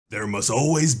There must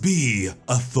always be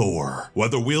a Thor.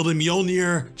 Whether wielding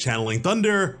Mjolnir, channeling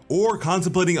thunder, or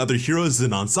contemplating other heroes as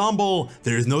an ensemble,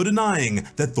 there is no denying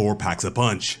that Thor packs a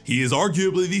punch. He is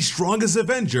arguably the strongest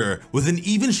Avenger, with an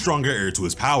even stronger heir to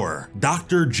his power,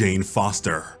 Dr. Jane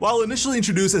Foster. While initially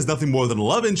introduced as nothing more than a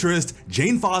love interest,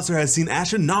 Jane Foster has seen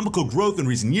astronomical growth in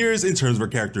recent years in terms of her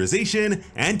characterization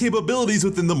and capabilities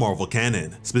within the Marvel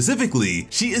canon. Specifically,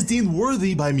 she is deemed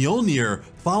worthy by Mjolnir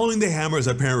following the Hammer's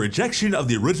apparent rejection of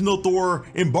the original Thor,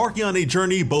 embarking on a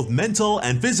journey both mental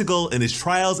and physical in his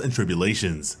trials and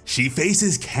tribulations. She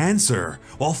faces cancer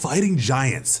while fighting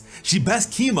giants. She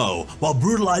bests chemo while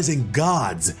brutalizing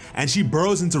gods, and she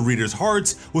burrows into readers'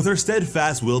 hearts with her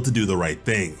steadfast will to do the right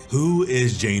thing. Who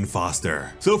is Jane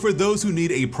Foster? So for those who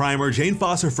need a primer, Jane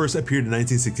Foster first appeared in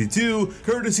 1962,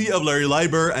 courtesy of Larry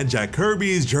Lieber and Jack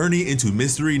Kirby's Journey into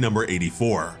Mystery number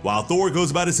 84. While Thor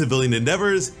goes about his civilian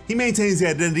endeavors, he maintains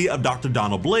the identity of Dr.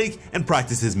 Donald Blake and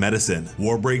practices medicine.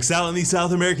 War breaks out in the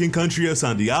South American country of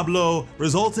San Diablo,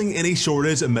 resulting in a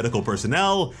shortage of medical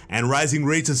personnel and rising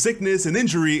rates of sickness and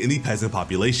injury in the peasant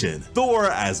population.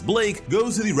 Thor, as Blake,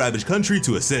 goes to the ravaged country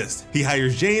to assist. He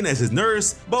hires Jane as his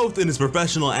nurse, both in his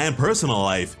professional and personal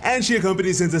life, and she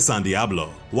accompanies him to San Diablo.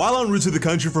 While en route to the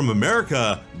country from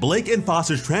America, Blake and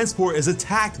Foster's transport is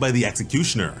attacked by the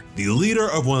Executioner, the leader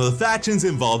of one of the factions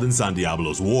involved in San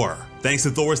Diablo's war. Thanks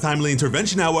to Thor's timely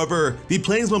intervention, however, the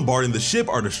planes bombarding the ship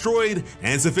are destroyed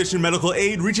and sufficient medical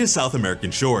aid reaches South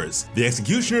American shores. The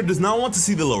Executioner does not want to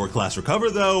see the lower class recover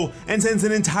though, and sends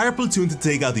an entire platoon to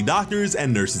take out the doctors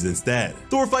and nurses instead.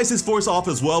 Thor fights his force off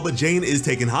as well, but Jane is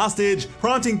taken hostage,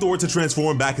 prompting Thor to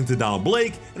transform back into Donald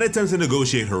Blake and attempt to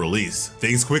negotiate her release.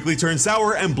 Things quickly turn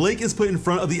sour and Blake is put in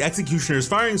front of the Executioner's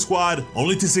firing squad,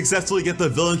 only to successfully get the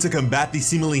villain to combat the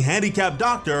seemingly handicapped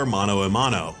doctor mano a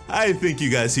mano. I think you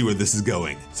guys see where this is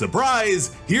going.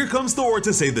 Surprise! Here comes Thor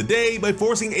to save the day by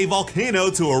forcing a volcano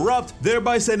to erupt,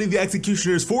 thereby sending the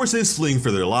Executioner's forces fleeing for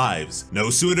their lives. No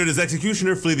sooner does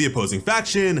Executioner flee the opposing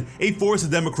faction, a force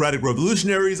of democratic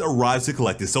revolutionaries arrives to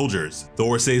collect his soldiers.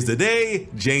 Thor saves the day,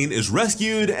 Jane is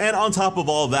rescued, and on top of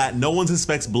all that, no one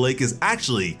suspects Blake is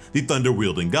actually the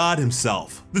thunder-wielding god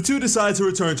himself. The two decide to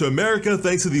return to America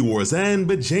thanks to the war's end,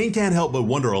 but Jane can't help but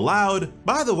wonder aloud,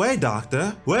 "By the way,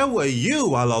 Doctor, where were you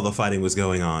while all the fighting was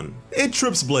going on?" It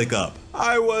trips Blake up.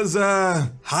 "I was,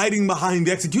 hiding behind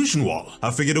the execution wall.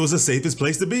 I figured it was the safest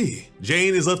place to be."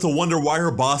 Jane is left to wonder why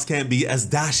her boss can't be as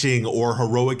dashing or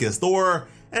heroic as Thor,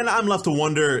 and I'm left to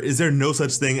wonder, is there no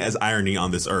such thing as irony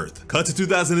on this earth? Cut to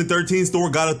 2013's Thor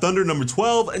God of Thunder number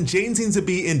 12, and Jane seems to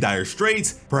be in dire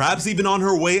straits, perhaps even on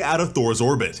her way out of Thor's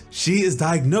orbit. She is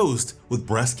diagnosed with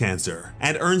breast cancer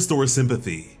and earns Thor's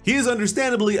sympathy. He is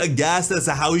understandably aghast as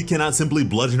to how he cannot simply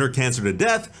bludgeon her cancer to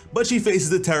death, but she faces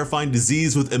the terrifying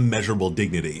disease with immeasurable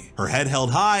dignity. Her head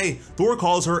held high, Thor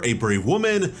calls her a brave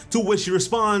woman, to which she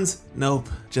responds, "Nope,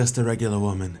 just a regular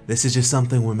woman. This is just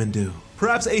something women do."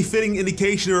 Perhaps a fitting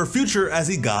indication of her future as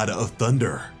a god of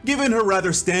thunder. Given her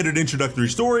rather standard introductory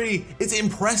story, it's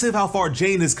impressive how far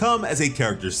Jane has come as a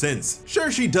character since.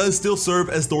 Sure, she does still serve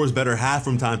as Thor's better half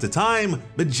from time to time,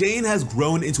 but Jane has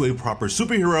grown into a proper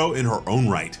superhero in her own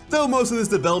right. Though most of this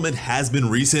development has been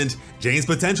recent, Jane's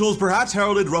potential is perhaps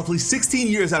heralded roughly 16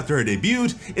 years after her debut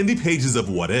in the pages of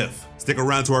What If. Stick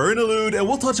around to our interlude and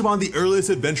we'll touch upon the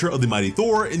earliest adventure of the mighty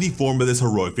Thor in the form of this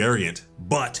heroic variant.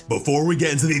 But before we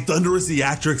get into the thunderous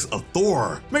theatrics of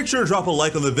Thor, make sure to drop a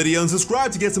like on the video and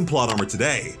subscribe to get some plot armor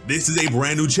today. This is a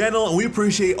brand new channel and we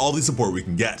appreciate all the support we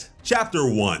can get.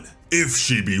 Chapter 1. If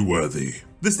She Be Worthy.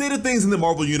 The state of things in the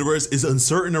Marvel Universe is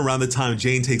uncertain around the time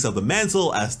Jane takes up the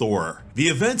mantle as Thor. The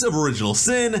events of Original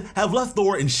Sin have left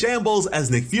Thor in shambles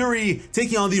as Nick Fury,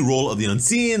 taking on the role of the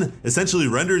Unseen, essentially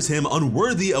renders him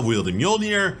unworthy of wielding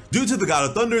Mjolnir due to the God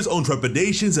of Thunder's own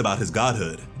trepidations about his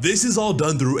godhood. This is all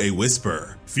done through a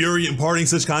whisper, Fury imparting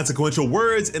such consequential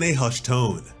words in a hushed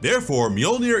tone. Therefore,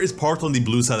 Mjolnir is parked on the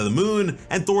blue side of the moon,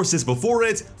 and Thor sits before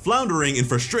it, floundering in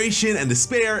frustration and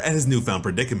despair at his newfound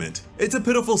predicament. It's a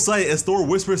pitiful sight as Thor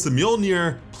whispers to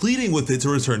Mjolnir, pleading with it to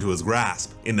return to his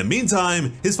grasp. In the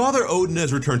meantime, his father Odin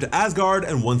has returned to Asgard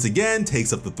and once again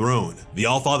takes up the throne. The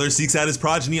Allfather seeks out his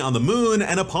progeny on the moon,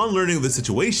 and upon learning of the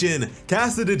situation,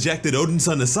 casts the dejected Odin's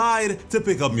son aside to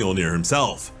pick up Mjolnir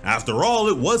himself. After all,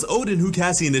 it was Odin who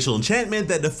cast the initial enchantment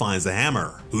that defines the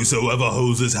hammer. Whosoever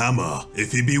holds his hammer,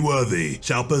 if he be worthy,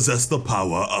 shall possess the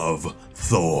power of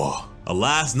Thor.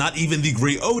 Alas, not even the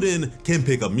great Odin can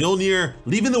pick up Mjolnir,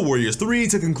 leaving the Warriors 3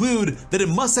 to conclude that it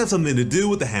must have something to do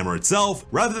with the hammer itself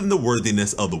rather than the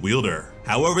worthiness of the wielder.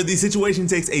 However, the situation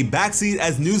takes a backseat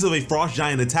as news of a frost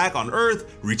giant attack on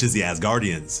Earth reaches the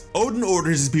Asgardians. Odin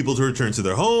orders his people to return to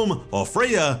their home, while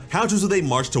Freya counters with a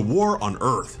march to war on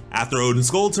Earth. After Odin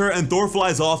scolds her and Thor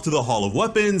flies off to the Hall of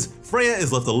Weapons, Freya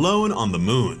is left alone on the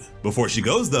moon. Before she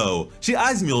goes though, she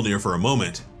eyes Mjolnir for a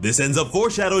moment. This ends up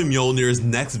foreshadowing Mjolnir's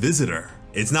next visitor.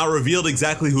 It's not revealed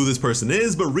exactly who this person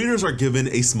is, but readers are given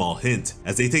a small hint.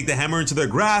 As they take the hammer into their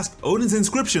grasp, Odin's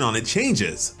inscription on it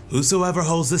changes. "Whosoever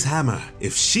holds this hammer,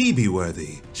 if she be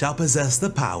worthy, shall possess the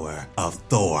power of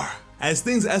Thor." As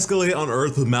things escalate on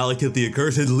Earth with Malekith the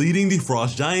Accursed leading the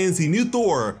Frost Giants, the new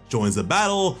Thor joins the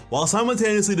battle while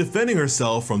simultaneously defending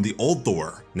herself from the old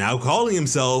Thor, now calling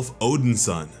himself Odin's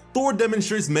son. Thor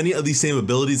demonstrates many of the same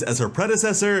abilities as her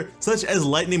predecessor, such as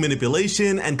lightning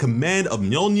manipulation and command of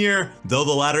Mjolnir, though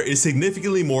the latter is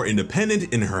significantly more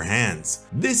independent in her hands.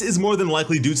 This is more than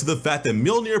likely due to the fact that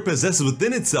Mjolnir possesses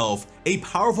within itself a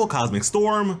powerful cosmic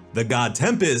storm, the god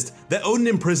Tempest, that Odin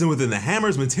imprisoned within the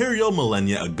hammer's material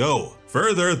millennia ago.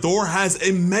 Further, Thor has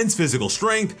immense physical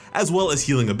strength as well as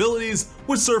healing abilities,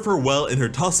 which serve her well in her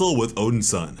tussle with Odin's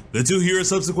son. The two heroes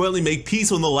subsequently make peace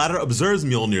when the latter observes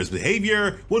Mjolnir's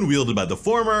behavior when wielded by the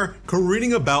former,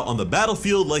 careening about on the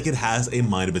battlefield like it has a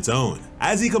mind of its own.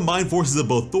 As the combined forces of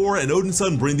both Thor and Odin's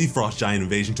son bring the Frost Giant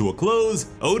invasion to a close,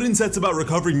 Odin sets about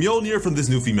recovering Mjolnir from this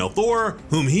new female Thor,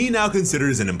 whom he now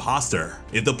considers an imposter.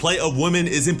 If the plight of women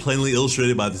isn't plainly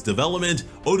illustrated by this development,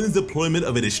 Odin's deployment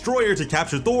of a destroyer to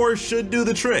capture Thor should do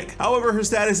the trick. However, her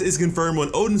status is confirmed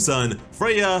when Odin's son,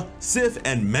 Freya, Sif,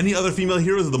 and many other female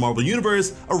heroes of the Marvel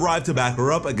Universe arrive to back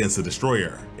her up against the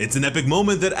destroyer. It's an epic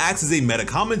moment that acts as a meta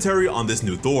commentary on this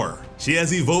new Thor. She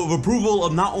has the vote of approval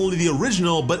of not only the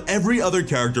original, but every other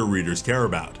character readers care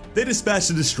about. They dispatch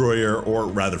the destroyer, or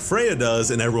rather Freya does,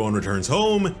 and everyone returns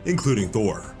home, including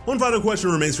Thor. One final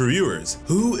question remains for viewers: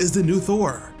 who is the new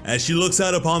Thor? As she looks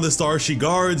out upon the stars she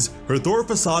guards, her Thor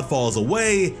facade falls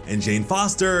away, and Jane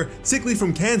Foster, sickly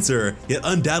from cancer, yet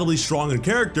undoubtedly strong in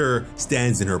character,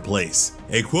 stands in her place.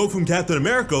 A quote from Captain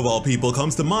America of all people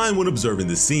comes to mind when observing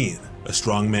this scene. "A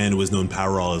strong man who has known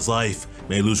power all his life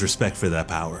may lose respect for that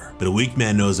power, but a weak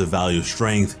man knows the value of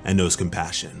strength and knows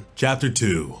compassion." Chapter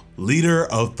 2. Leader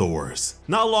of Thors.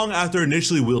 Not long after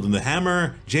initially wielding the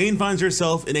hammer, Jane finds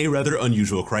herself in a rather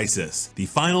unusual crisis. The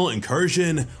final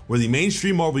incursion, where the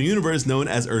mainstream Marvel Universe known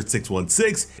as Earth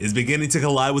 616 is beginning to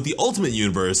collide with the Ultimate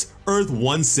Universe, Earth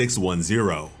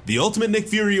 1610. The Ultimate Nick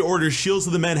Fury orders shields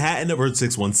to the Manhattan of Earth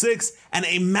 616, and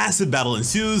a massive battle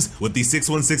ensues, with the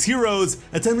 616 heroes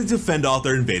attempting to fend off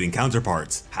their invading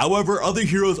counterparts. However, other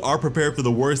heroes are prepared for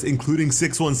the worst, including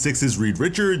 616's Reed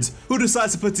Richards, who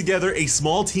decides to put together a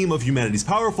small team of humanity's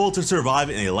powerful to survive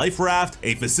in a life raft,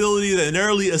 a facility that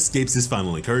narrowly escapes his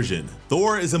final incursion.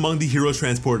 Thor is among the heroes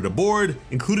transported aboard,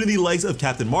 including the likes of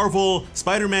Captain Marvel,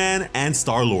 Spider-Man, and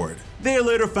Star-Lord. They are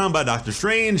later found by Doctor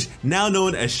Strange, now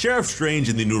known as Sheriff Strange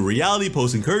in the new reality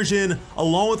post-incursion,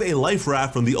 along with a life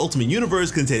raft from the Ultimate Universe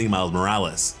containing Miles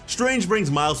Morales. Strange brings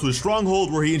Miles to his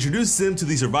stronghold where he introduces him to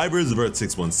the survivors of Earth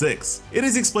 616. It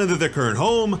is explained that their current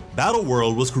home, Battle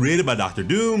World, was created by Doctor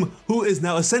Doom, who is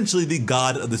now essentially the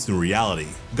god of this new reality.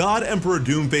 God Emperor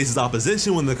Doom faces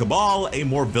opposition when the Cabal, a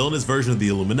more villainous version of the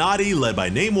Illuminati led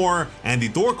by Namor, and the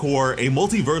Thor Corps, a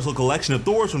multiversal collection of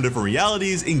Thors from different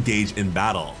realities, engage in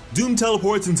battle. Doom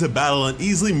teleports into battle and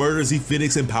easily murders the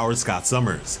Phoenix-empowered Scott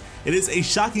Summers. It is a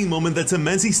shocking moment that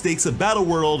cements the stakes of Battle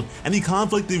World and the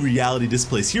conflict the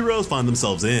reality-displaced heroes find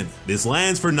themselves in. This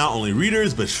lands for not only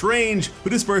readers, but Strange, who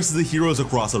disperses the heroes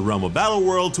across the realm of Battle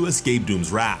World to escape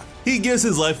Doom's wrath. He gives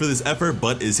his life for this effort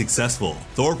but is successful.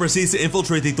 Thor proceeds to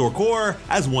infiltrate the Thor Corps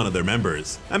as one of their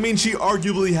members. I mean, she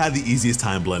arguably had the easiest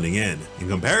time blending in. In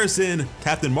comparison,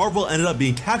 Captain Marvel ended up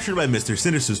being captured by Mr.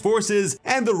 Sinister's forces,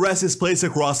 and the rest is placed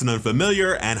across an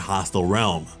unfamiliar and hostile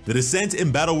realm. The descent in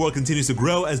Battle World continues to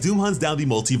grow as Doom hunts down the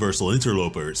multiversal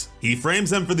interlopers. He frames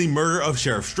them for the murder of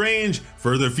Sheriff Strange,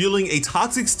 further fueling a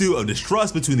toxic stew of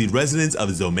distrust between the residents of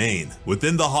his domain.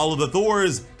 Within the Hall of the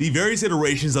Thors, the various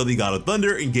iterations of the God of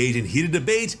Thunder engage in heated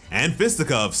debate and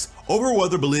fisticuffs over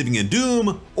whether believing in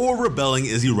Doom or rebelling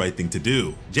is the right thing to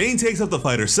do. Jane takes up the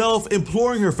fight herself,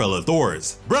 imploring her fellow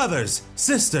Thors. "Brothers,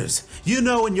 sisters, you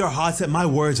know in your hearts that my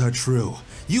words are true.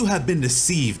 You have been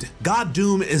deceived. God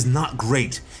Doom is not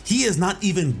great. He is not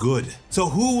even good. So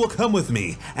who will come with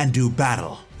me and do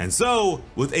battle?" And so,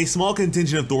 with a small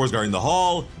contingent of Thors guarding the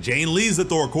hall, Jane leads the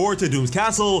Thor Corps to Doom's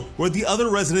castle, where the other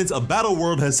residents of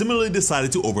Battleworld have similarly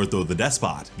decided to overthrow the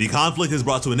despot. The conflict is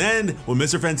brought to an end when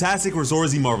Mr. Fantastic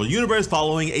restores the Marvel Universe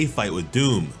following a fight with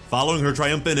Doom. Following her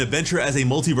triumphant adventure as a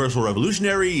multiversal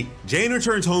revolutionary, Jane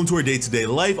returns home to her day-to-day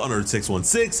life on Earth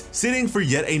 616, sitting for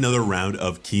yet another round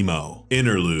of chemo.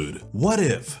 Interlude. What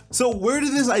if? So where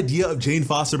did this idea of Jane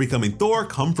Foster becoming Thor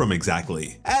come from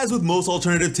exactly? As with most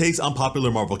alternative takes on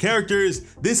popular Marvel characters,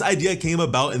 this idea came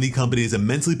about in the company's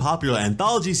immensely popular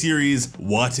anthology series,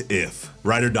 What If?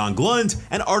 Writer Don Glunt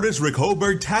and artist Rick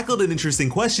Hoberg tackled an interesting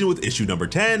question with issue number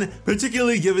 10,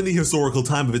 particularly given the historical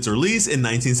time of its release in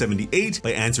 1978,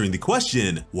 by answering the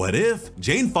question, what if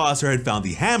Jane Foster had found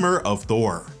the hammer of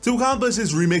Thor? To accomplish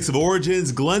this remix of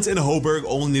Origins, Glunt and Hoberg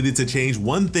only needed to change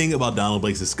one thing about Donald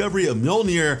Blake's discovery of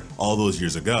Mjolnir all those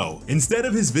years ago. Instead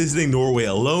of his visiting Norway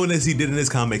alone as he did in his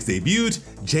comics debut,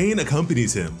 Jane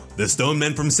accompanies him. The stone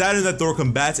men from Saturn that Thor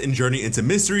combats in Journey into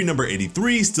Mystery number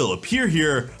 83 still appear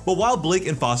here, but while Blake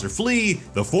and Foster flee,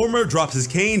 the former drops his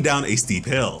cane down a steep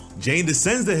hill. Jane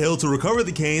descends the hill to recover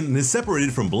the cane and is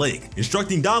separated from Blake.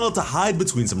 Instructing Donald to hide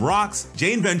between some rocks,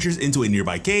 Jane ventures into a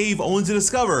nearby cave only to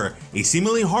discover a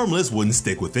seemingly harmless wooden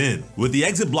stick within. With the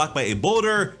exit blocked by a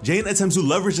boulder, Jane attempts to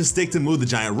leverage the stick to move the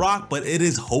giant rock, but it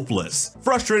is hopeless.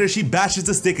 Frustrated, she bashes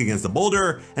the stick against the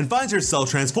boulder and finds herself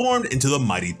transformed into the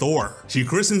mighty Thor. She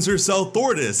christens herself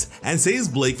Thordis and saves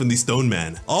Blake from the Stone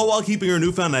Men, all while keeping her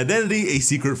newfound identity a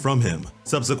secret from him.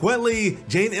 Subsequently,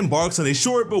 Jane embarks on a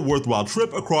short but worthwhile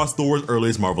trip across Thor's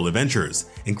earliest Marvel adventures,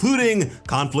 including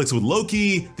conflicts with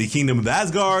Loki, the Kingdom of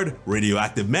Asgard,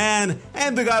 Radioactive Man,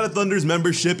 and the God of Thunder's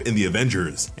membership in the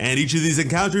Avengers. And each of these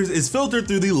encounters is filtered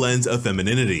through the lens of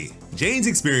femininity. Jane's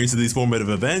experience of these formative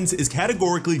events is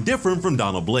categorically different from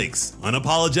Donald Blake's,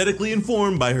 unapologetically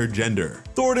informed by her gender.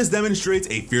 Thordis demonstrates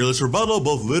a fearless rebuttal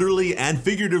both literally and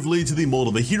figuratively to the mold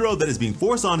of a hero that is being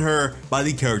forced on her by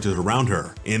the characters around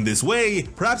her. In this way,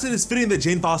 perhaps it is fitting that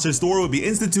Jane Foster's Thor would be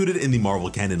instituted in the Marvel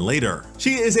canon later.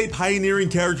 She is a pioneering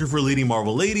character for leading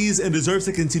Marvel ladies and deserves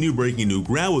to continue breaking new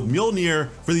ground with Mjolnir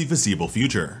for the foreseeable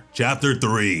future. Chapter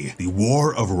 3: The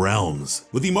War of Realms.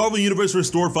 With the Marvel Universe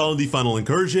restored following the final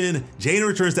incursion, Jane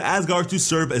returns to Asgard to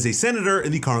serve as a senator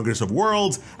in the Congress of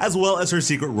Worlds, as well as her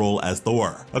secret role as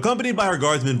Thor. Accompanied by her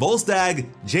guardsman Volstagg,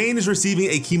 Jane is receiving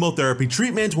a chemotherapy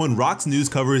treatment when Rock's news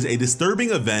covers a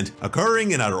disturbing event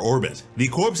occurring in outer orbit. The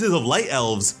corpses of light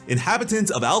elves,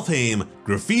 inhabitants of Alfheim,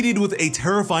 graffitied with a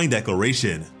terrifying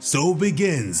declaration. So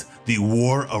begins the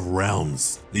War of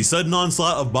Realms. The sudden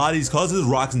onslaught of bodies causes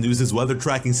Rock's News' weather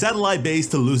tracking satellite base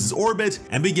to lose its orbit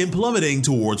and begin plummeting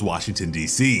towards Washington,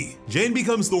 D.C. Jane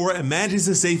becomes Thor and manages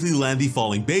to safely land the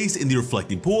falling base in the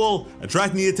reflecting pool,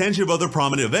 attracting the attention of other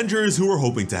prominent Avengers who are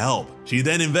hoping to help. She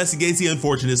then investigates the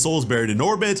unfortunate souls buried in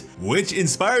orbit, which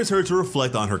inspires her to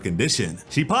reflect on her condition.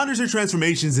 She ponders her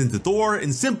transformations into Thor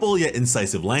in simple yet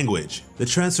incisive language. The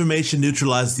transformation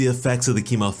neutralizes the effects of the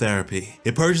chemotherapy.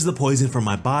 It purges the poison from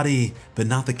my body, but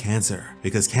not the cancer,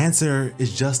 because cancer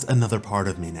is just another part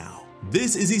of me now.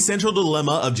 This is the central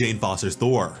dilemma of Jane Foster's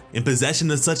Thor, in possession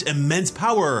of such immense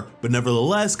power, but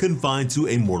nevertheless confined to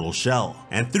a mortal shell.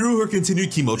 And through her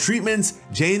continued chemo treatments,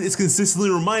 Jane is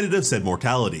consistently reminded of said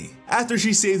mortality. After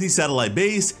she saves the satellite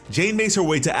base, Jane makes her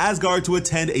way to Asgard to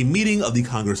attend a meeting of the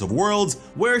Congress of Worlds,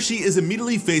 where she is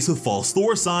immediately faced with false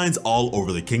Thor signs all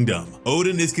over the kingdom.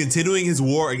 Odin is continuing his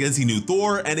war against the new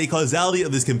Thor, and a causality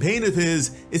of this campaign of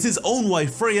his is his own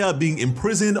wife Freya being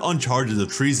imprisoned on charges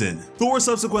of treason. Thor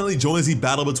subsequently joins the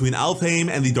battle between Alfheim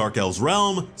and the Dark Elves'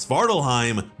 realm,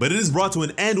 Svartalheim, but it is brought to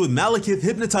an end when Malekith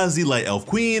hypnotizes the Light Elf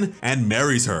Queen and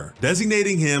marries her,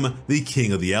 designating him the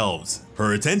King of the Elves.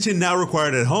 Her attention now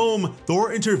required at home,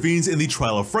 Thor intervenes in the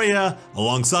trial of Freya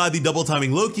alongside the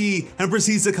double-timing Loki and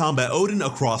proceeds to combat Odin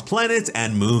across planets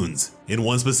and moons. In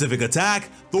one specific attack,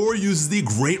 Thor uses the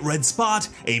Great Red Spot,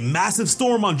 a massive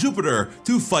storm on Jupiter,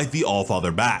 to fight the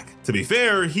Allfather back. To be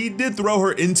fair, he did throw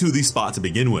her into the spot to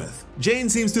begin with. Jane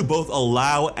seems to both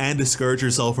allow and discourage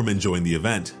herself from enjoying the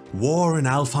event. War in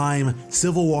Alfheim,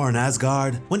 civil war in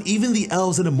Asgard, when even the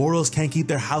elves and immortals can't keep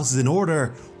their houses in order,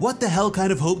 what the hell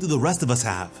kind of hope do the rest of us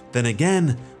have? Then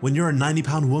again, when you're a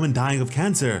 90-pound woman dying of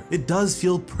cancer, it does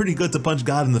feel pretty good to punch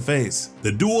God in the face.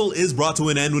 The duel is brought to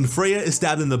an end when Freya is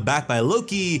stabbed in the back by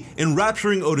Loki,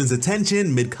 enrapturing Odin's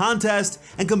attention mid-contest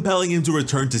and compelling him to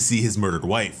return to see his murdered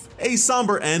wife. A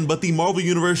somber end, but the Marvel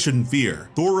Universe shouldn't fear.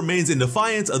 Thor remains in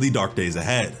defiance of the dark days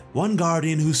ahead. One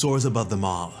guardian who soars above them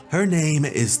all. Her name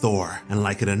is Thor, and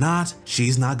like it or not,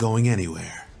 she's not going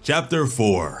anywhere. Chapter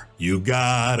 4: You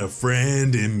Got a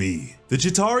Friend in Me. The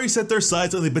Chitauri set their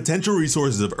sights on the potential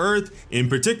resources of Earth, in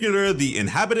particular the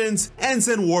inhabitants, and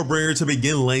send Warbringer to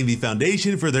begin laying the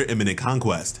foundation for their imminent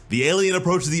conquest. The alien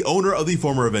approaches the owner of the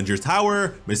former Avengers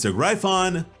Tower, Mr.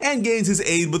 Gryphon, and gains his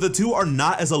aid, but the two are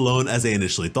not as alone as they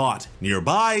initially thought.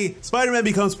 Nearby, Spider-Man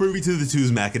becomes privy to the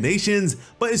two's machinations,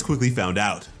 but is quickly found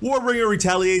out. Warbringer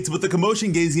retaliates, with the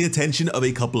commotion gains the attention of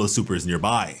a couple of supers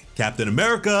nearby, Captain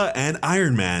America and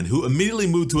Iron Man, who immediately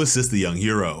move to assist the young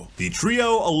hero. The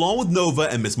trio, along with Nova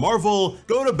and Ms. Marvel,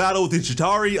 go to battle with the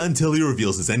Chitauri until he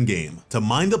reveals his endgame: to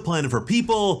mine the planet for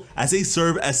people as they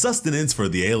serve as sustenance for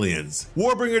the aliens.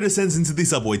 Warbringer descends into the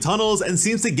subway tunnels and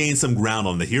seems to gain some ground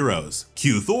on the heroes.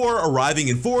 Cue Thor arriving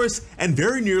in force and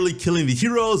very nearly killing the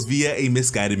heroes via a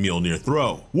misguided Mjolnir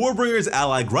throw. Warbringer's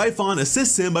ally Gryphon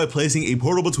assists him by placing a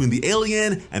portal between the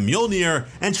alien and Mjolnir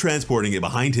and transporting it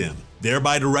behind him,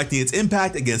 thereby directing its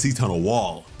impact against the tunnel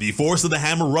wall. The force of the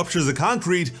hammer ruptures the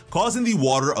concrete, causing the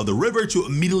water of the river to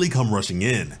immediately come rushing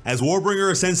in. As Warbringer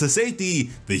ascends to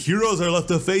safety, the heroes are left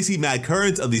to face the mad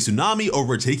currents of the tsunami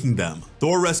overtaking them.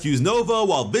 Thor rescues Nova,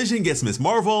 while Vision gets Ms.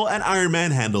 Marvel and Iron Man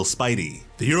handles Spidey.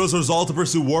 The heroes resolve to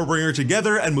pursue Warbringer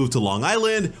together and move to Long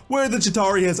Island, where the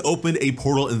Chitauri has opened a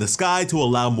portal in the sky to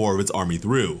allow more of its army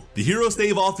through. The heroes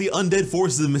stave off the undead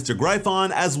forces of Mr.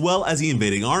 Gryphon as well as the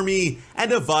invading army,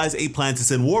 and devise a plan to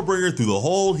send Warbringer through the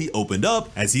hole he opened up,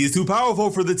 as he is too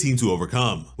powerful for the team to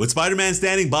overcome. With Spider-Man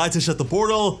standing by to shut the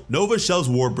portal, Nova shoves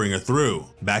Warbringer through.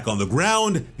 Back on the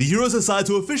ground, the heroes decide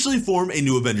to officially form a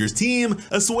new Avengers team,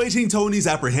 assuaging Tony's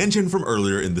apprehension from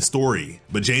earlier in the story.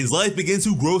 But Jane's life begins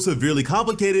to grow severely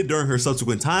complicated during her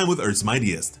subsequent time with Earth's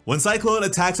Mightiest. When Cyclone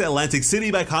attacks Atlantic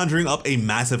City by conjuring up a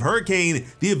massive hurricane,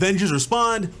 the Avengers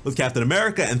respond, with Captain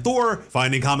America and Thor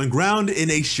finding common ground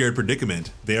in a shared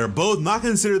predicament. They are both not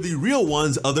considered the real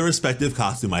ones of their respective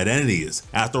costume identities.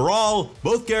 After all,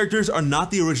 both characters are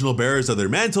not the original bearers of their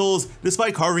mantles,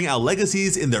 despite carving out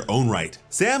legacies in their own right.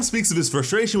 Sam speaks of his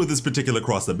frustration with this particular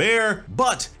cross to bear,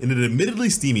 but in an admittedly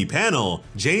steamy panel,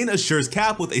 Jane assures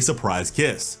Cap with a surprise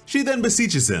kiss. She then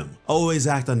beseeches him, "Always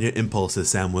act on your impulses,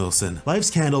 Sam Wilson. Life's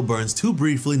candle burns too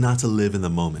briefly not to live in the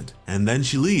moment." And then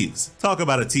she leaves. Talk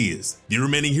about a tease. The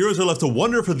remaining heroes are left to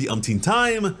wonder for the umpteenth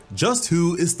time, just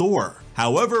who is Thor?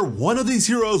 However, one of these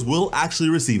heroes will actually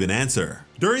receive an answer.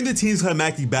 During the team's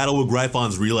climactic battle with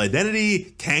Gryphon's real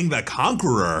identity, Kang the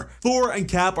Conqueror, Thor and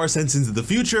Cap are sent into the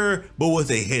future, but with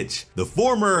a hitch. The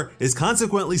former is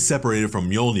consequently separated from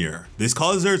Mjolnir. This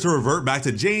causes her to revert back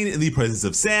to Jane in the presence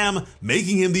of Sam,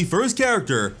 making him the first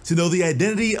character to know the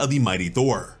identity of the mighty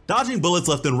Thor. Dodging bullets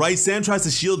left and right, Sam tries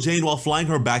to shield Jane while flying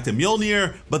her back to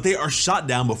Mjolnir, but they are shot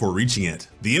down before reaching it.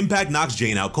 The impact knocks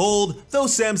Jane out cold, though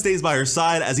Sam stays by her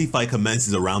side as the fight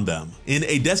commences around them. In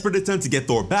a desperate attempt to get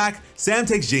Thor back, Sam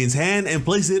takes Jane's hand and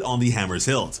places it on the hammer's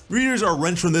hilt. Readers are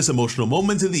wrenched from this emotional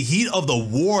moment to the heat of the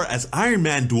war as Iron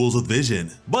Man duels with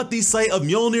Vision. But the sight of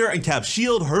Mjolnir and Cap's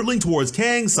shield hurtling towards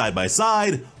Kang side by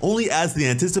side only adds to the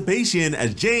anticipation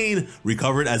as Jane,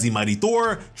 recovered as the mighty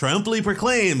Thor, triumphantly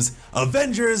proclaims,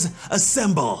 "Avengers,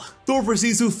 assemble!" Thor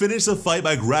proceeds to finish the fight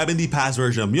by grabbing the past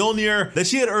version of Mjolnir that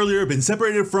she had earlier been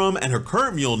separated from and her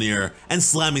current Mjolnir and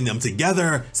slamming them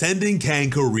together, sending Kang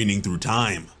careening through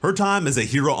time. Her time as a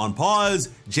hero on pause,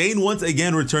 Jane once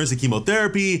again returns to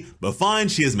chemotherapy, but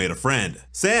finds she has made a friend,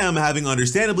 Sam having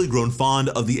understandably grown fond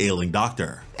of the ailing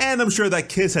doctor. And I'm sure that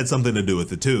kiss had something to do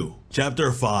with it too.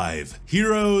 Chapter 5.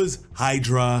 Heroes,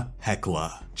 Hydra,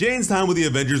 Hecla. Jane's time with the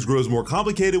Avengers grows more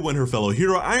complicated when her fellow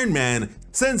hero Iron Man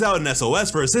sends out an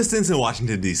SOS for assistance in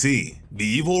Washington, D.C. The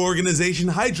evil organization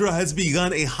Hydra has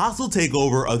begun a hostile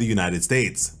takeover of the United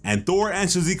States, and Thor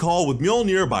answers the call with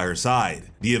Mjolnir by her side.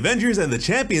 The Avengers and the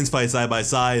Champions fight side by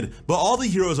side, but all the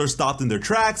heroes are stopped in their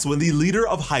tracks when the leader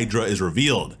of Hydra is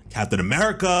revealed, Captain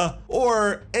America,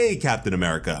 or a Captain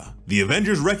America. The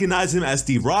Avengers recognize him as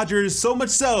Steve Rogers, so much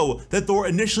so that Thor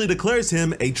initially declares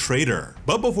him a traitor.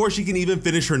 But before she can even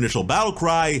finish her initial battle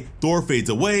cry, Thor fades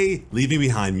away, leaving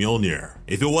behind Mjolnir.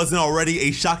 If it wasn't already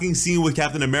a shocking scene with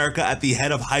Captain America at the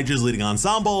head of Hydra's leading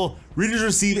ensemble, readers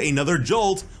receive another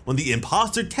jolt when the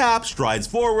imposter Cap strides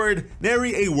forward,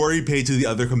 nary a worry paid to the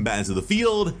other combatants of the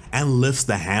field, and lifts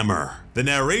the hammer. The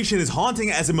narration is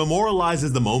haunting as it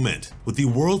memorializes the moment. With the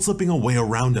world slipping away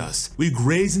around us, we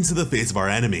graze into the face of our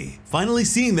enemy, finally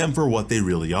seeing them for what they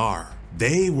really are.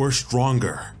 They were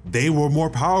stronger they were more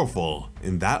powerful.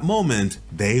 In that moment,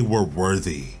 they were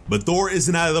worthy. But Thor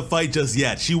isn't out of the fight just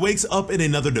yet. She wakes up in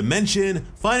another dimension,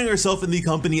 finding herself in the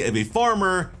company of a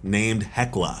farmer named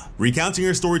Hekla. Recounting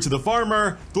her story to the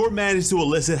farmer, Thor manages to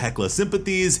elicit Hekla's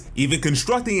sympathies, even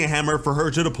constructing a hammer for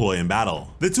her to deploy in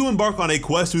battle. The two embark on a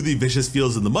quest through the vicious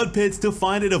fields and the mud pits to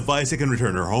find a device that can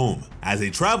return her home. As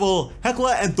they travel,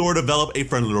 Hekla and Thor develop a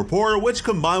friendly rapport, which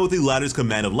combined with the latter's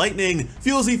command of lightning,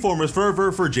 fuels the former's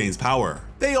fervor for Jane's power.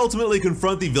 They ultimately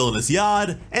confront the villainous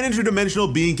Yod, an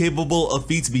interdimensional being capable of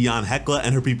feats beyond Hekla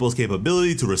and her people's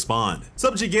capability to respond.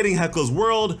 Subjugating Hekla's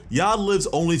world, Yod lives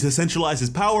only to centralize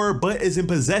his power, but is in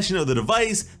possession of the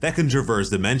device that can traverse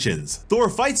dimensions. Thor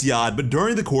fights Yod, but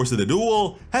during the course of the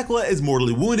duel, Hekla is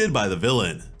mortally wounded by the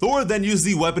villain. Thor then uses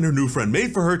the weapon her new friend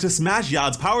made for her to smash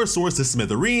Yod's power source to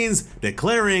smithereens,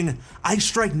 declaring, "I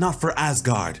strike not for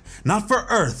Asgard, not for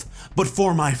Earth, but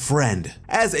for my friend."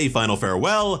 As a final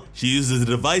farewell, she uses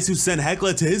the device to send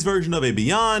Hekla to his version of a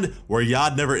beyond where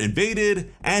Yod never invaded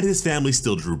and his family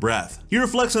still drew breath. He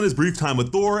reflects on his brief time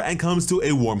with Thor and comes to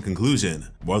a warm conclusion.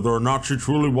 "Whether or not she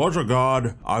truly was a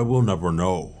god, I will never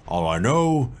know. All I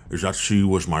know is that she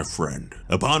was my friend."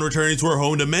 Upon returning to her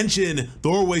home dimension,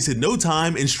 Thor wasted no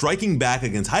time in striking back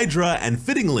against Hydra, and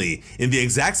fittingly, in the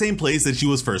exact same place that she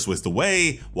was first whisked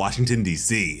away, Washington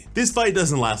DC. This fight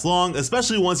doesn't last long,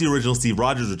 especially once the original Steve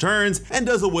Rogers returns and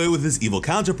does away with his evil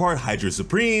counterpart Hydra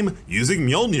Supreme, using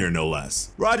Mjolnir no less.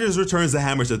 Rogers returns the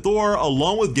hammer to Thor,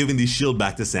 along with giving the shield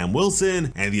back to Sam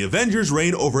Wilson, and the Avengers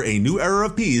reign over a new era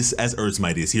of peace as Earth's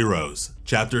mightiest heroes.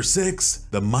 Chapter 6,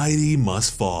 The Mighty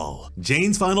Must Fall.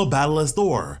 Jane's final battle as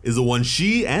Thor is the one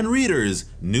she and readers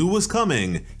knew was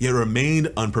coming, yet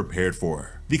remained unprepared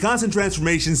for. The constant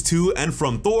transformations to and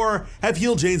from Thor have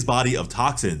healed Jane's body of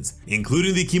toxins,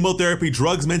 including the chemotherapy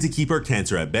drugs meant to keep her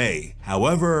cancer at bay.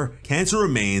 However, cancer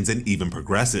remains and even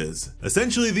progresses.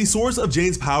 Essentially, the source of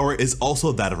Jane's power is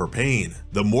also that of her pain.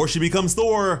 The more she becomes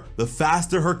Thor, the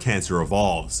faster her cancer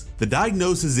evolves. The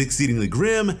diagnosis is exceedingly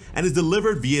grim and is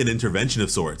delivered via an intervention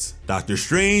of sorts. Doctor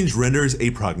Strange renders a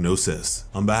prognosis.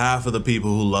 "On behalf of the people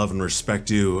who love and respect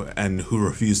you and who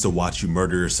refuse to watch you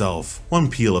murder yourself, one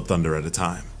peal of thunder at a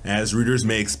time." As readers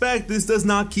may expect, this does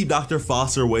not keep Dr.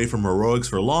 Foster away from heroics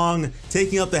for long,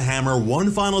 taking up the hammer one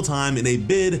final time in a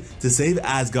bid to save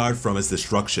Asgard from its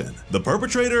destruction. The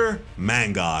perpetrator?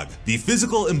 Manga, the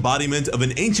physical embodiment of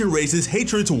an ancient race's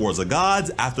hatred towards the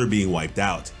gods after being wiped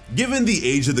out. Given the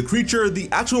age of the creature, the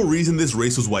actual reason this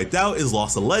race was wiped out is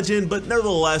lost to legend, but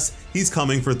nevertheless, he's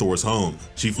coming for Thor's home.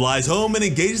 She flies home and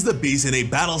engages the beast in a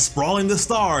battle sprawling the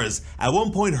stars, at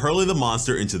one point hurling the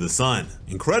monster into the sun.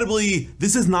 Incredibly,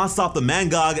 this does not stop the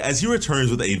Mangog as he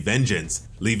returns with a vengeance,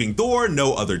 leaving Thor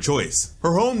no other choice.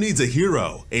 Her home needs a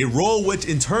hero, a role which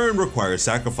in turn requires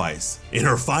sacrifice. In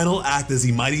her final act as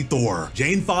the mighty Thor,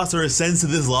 Jane Foster ascends to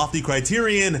this lofty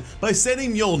criterion by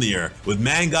sending Mjolnir, with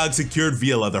Mangog secured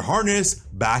via leather harness,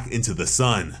 back into the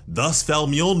sun. Thus fell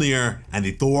Mjolnir and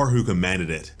the Thor who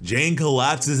commanded it. Jane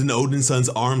collapses in Odin's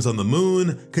arms on the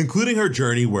moon, concluding her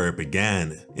journey where it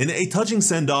began. In a touching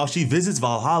send-off, she visits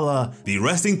Valhalla, the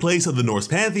resting place of the Norse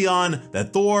pantheon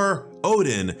that Thor,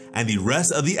 Odin, and the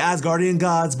rest of the Asgardian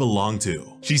gods belong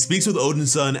to. She speaks with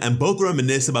Odin's son and both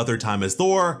reminisce about their time as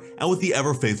Thor and with the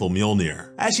ever-faithful Mjolnir.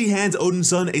 As she hands Odin's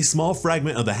son a small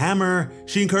fragment of the hammer,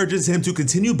 she encourages him to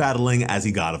continue battling as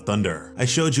the god of thunder. "I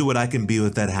showed you what I can be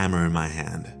with that hammer in my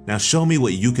hand. Now show me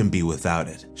what you can be without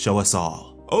it. Show us all."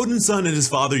 Odin's son and his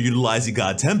father utilize the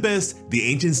god Tempest, the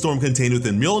ancient storm contained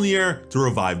within Mjolnir, to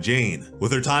revive Jane.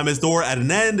 With her time as Thor at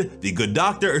an end, the good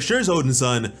doctor assures Odin's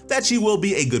son that she will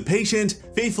be a good patient,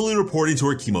 faithfully reporting to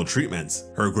her chemo treatments.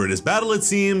 Her greatest battle, it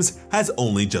seems, has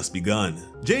only just begun.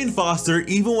 Jane Foster,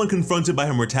 even when confronted by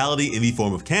her mortality in the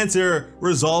form of cancer,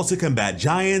 resolves to combat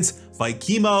giants, fight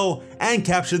chemo, and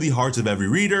capture the hearts of every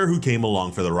reader who came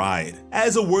along for the ride.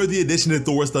 As a worthy addition to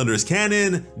Thor's thunderous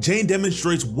canon, Jane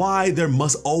demonstrates why there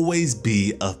must always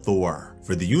be a Thor.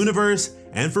 For the universe,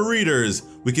 and for readers,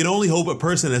 we can only hope a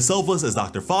person as selfless as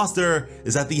Dr. Foster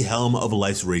is at the helm of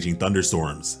life's raging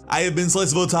thunderstorms. I have been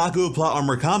Slice of Otaku of Plot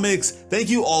Armor Comics. Thank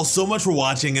you all so much for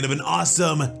watching and have an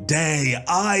awesome day.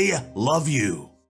 I love you.